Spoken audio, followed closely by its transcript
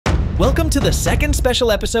Welcome to the second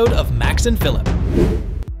special episode of Max and Filip.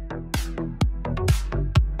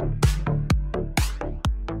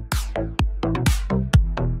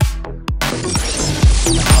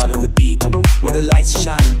 Heart on the beat, where the lights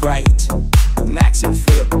shine bright. Max and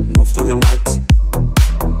Filip move through the night.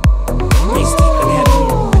 Bass deep and heavy,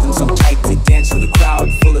 rhythm so tight they dance to the crowd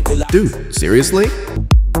full of delight. Dude, seriously?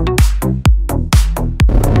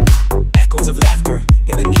 Echoes of laughter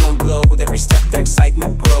in the neon glow. With every step the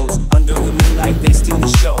excitement grows. Under the moonlight they steal the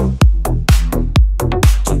show.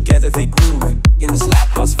 Together they groove in the slap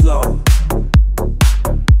house flow.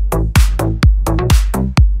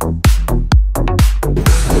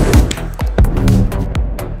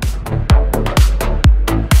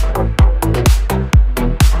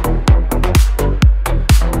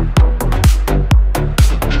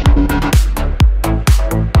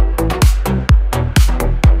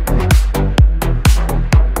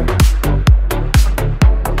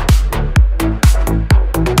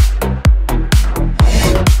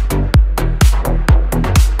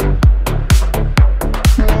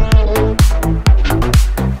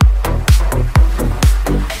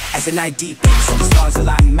 As the night deepens, the stars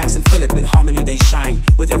align. Max and Filip in harmony they shine.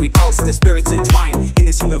 With every pulse, their spirits entwine. In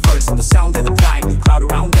this universe, the sound of the blind. Crowd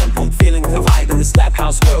around them, feeling the vibe. In the slap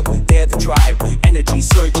house world, they're the drive. Energy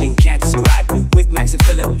surging, can't describe. With Max and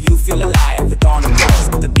Filip, you feel alive. The dawn of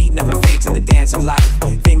rose, the beat never fades in the dance of life.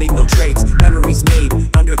 They make no trades, memories made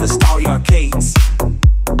under the starry arcades.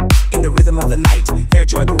 In the rhythm of the night, their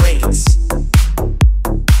joy parades.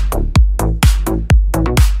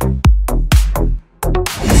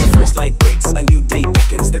 Light breaks, a new day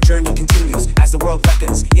beckons. Their journey continues as the world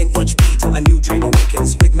beckons. In each beat, a new dream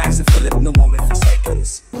awakens. With Max and Filip, no moment for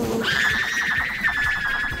seconds.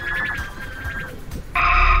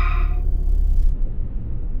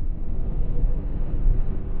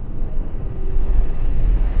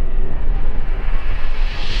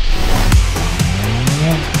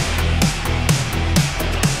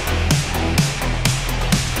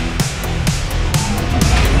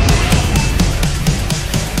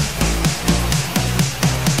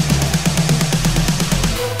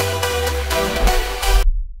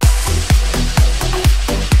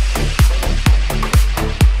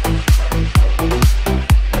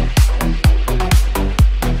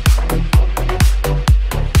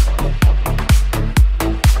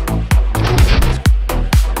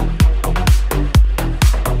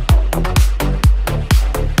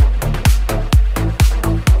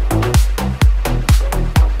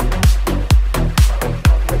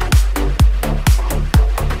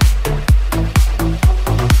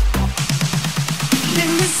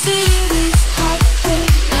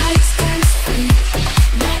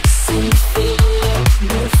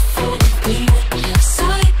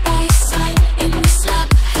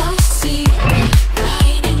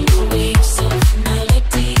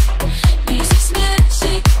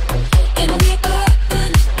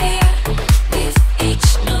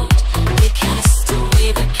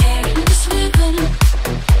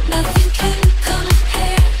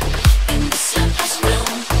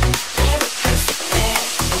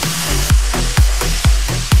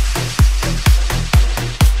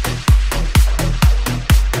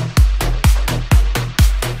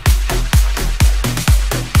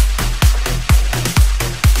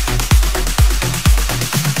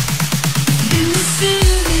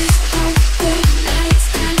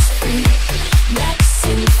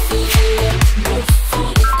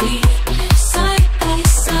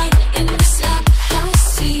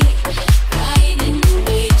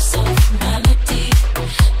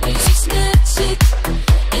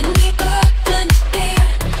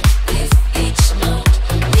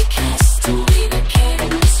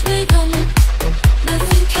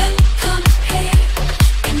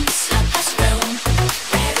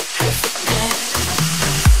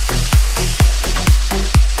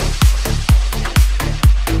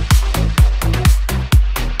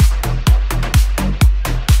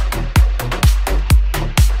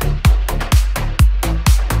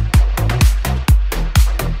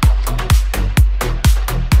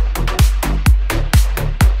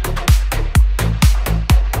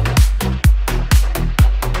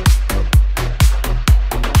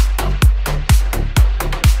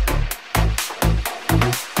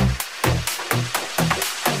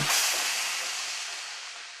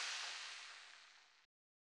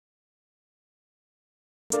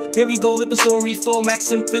 Here we go with the story for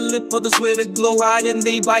Max and Filip, brothers with a glow, riding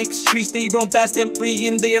they bikes, streets they run fast and free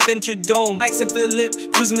in the adventure dome. Max and Filip,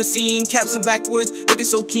 cruising the scene, capsing backwards, looking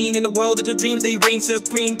so keen in the world of their dreams. They reign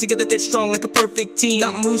supreme, together they're strong like a perfect team.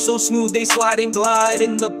 Not move so smooth, they slide and glide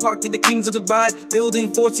in the park to the kings of the ride,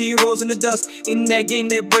 building 40 heroes in the dust. In that game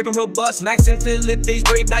they're brave and robust. Max and Filip face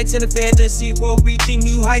brave knights in a fantasy world, reaching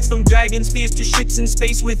new heights from dragon spears to ships in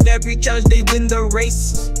space. With every challenge they win the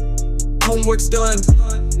race. Homework's done,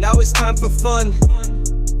 now it's time for fun.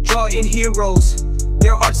 Drawing heroes,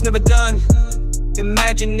 their hearts never done.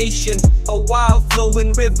 Imagination, a wild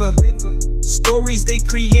flowing river. Stories they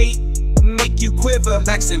create, make you quiver.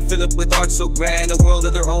 Max and Filip with art so grand, a world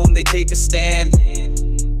of their own, they take a stand.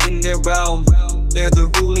 In their realm, they're the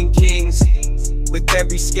ruling kings. With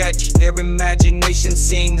every sketch, their imagination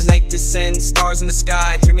sings. Night descends, stars in the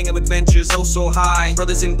sky, dreaming of adventures oh so high.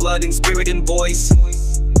 Brothers in blood, in spirit and voice,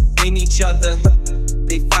 in each other,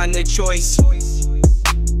 they find their choice.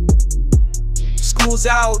 School's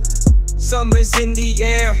out, summer's in the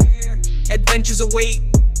air. Adventures await,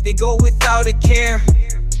 they go without a care.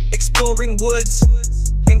 Exploring woods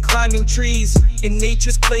and climbing trees. In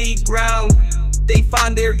nature's playground, they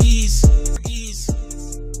find their ease.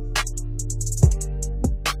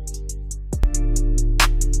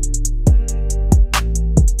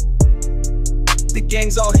 The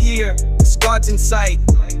gang's all here, the squad's in sight.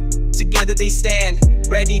 Together they stand,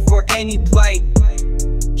 ready for any plight.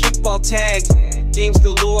 Kickball tag, games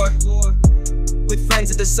galore. With friends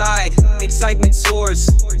at the side, excitement soars.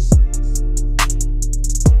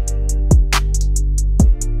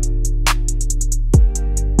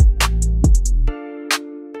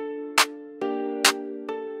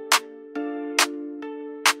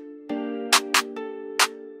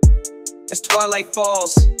 As twilight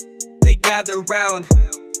falls, they gather round,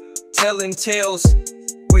 telling tales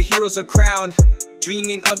where heroes are crowned.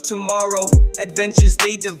 Dreaming of tomorrow, adventures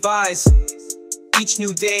they devise. Each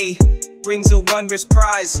new day brings a wondrous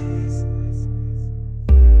prize.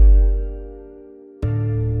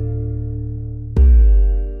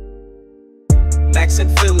 Max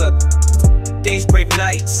and Filip, days brave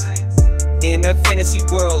nights. In a fantasy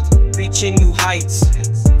world, reaching new heights.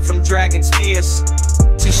 From dragon spears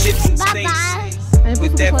to ships in space.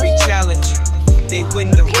 With every challenge, they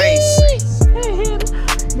win the race.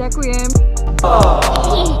 Ďakujem.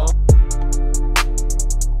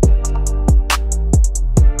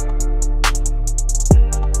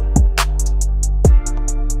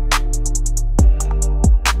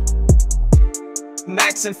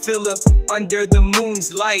 Max and Filip, under the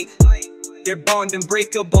moon's light. Their bond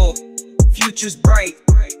unbreakable, future's bright.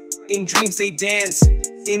 In dreams they dance,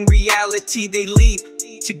 in reality they leap.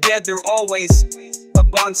 Together always, a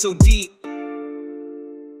bond so deep.